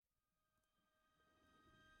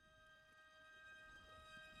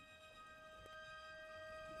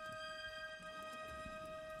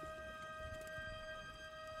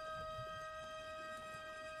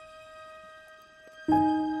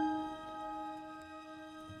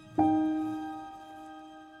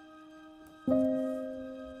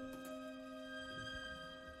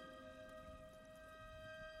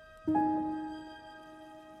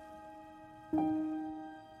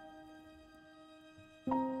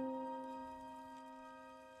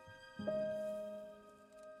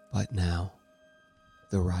But now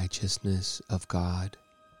the righteousness of God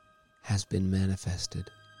has been manifested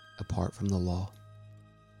apart from the law.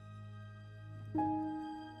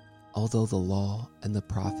 Although the law and the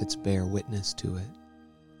prophets bear witness to it,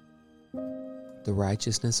 the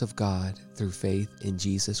righteousness of God through faith in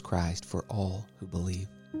Jesus Christ for all who believe.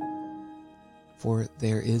 For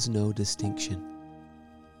there is no distinction,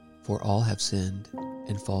 for all have sinned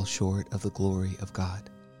and fall short of the glory of God,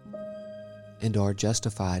 and are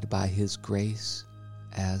justified by His grace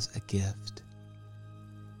as a gift,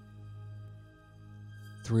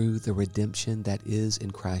 through the redemption that is in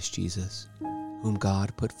Christ Jesus, whom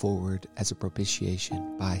God put forward as a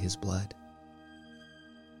propitiation by His blood,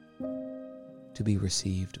 to be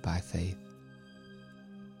received by faith.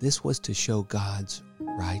 This was to show God's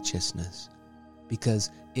righteousness, because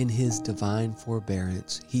in His divine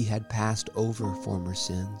forbearance He had passed over former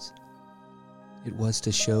sins. It was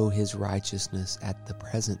to show His righteousness at the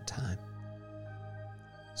present time,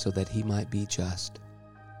 so that He might be just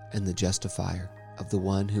and the justifier of the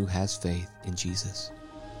one who has faith in Jesus.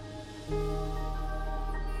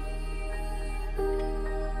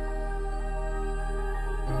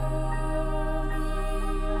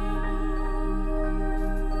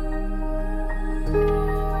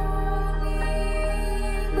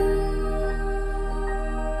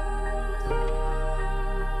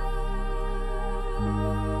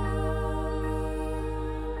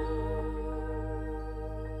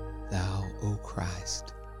 Thou, O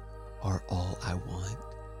Christ, are all I want.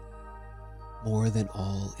 More than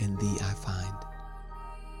all in Thee I find.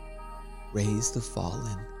 Raise the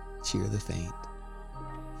fallen, cheer the faint,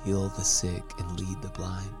 heal the sick and lead the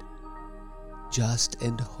blind. Just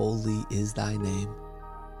and holy is Thy name.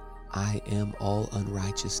 I am all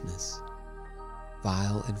unrighteousness.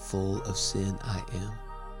 Vile and full of sin I am.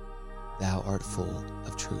 Thou art full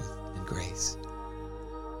of truth and grace.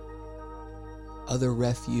 Other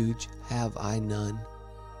refuge have I none.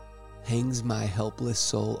 Hangs my helpless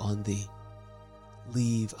soul on Thee.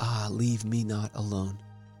 Leave me not alone.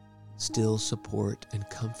 Still support and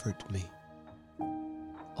comfort me.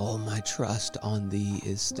 All my trust on Thee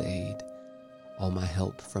is stayed. All my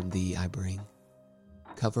help from Thee I bring.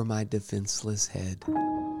 Cover my defenseless head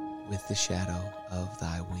with the shadow of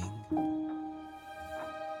Thy wing.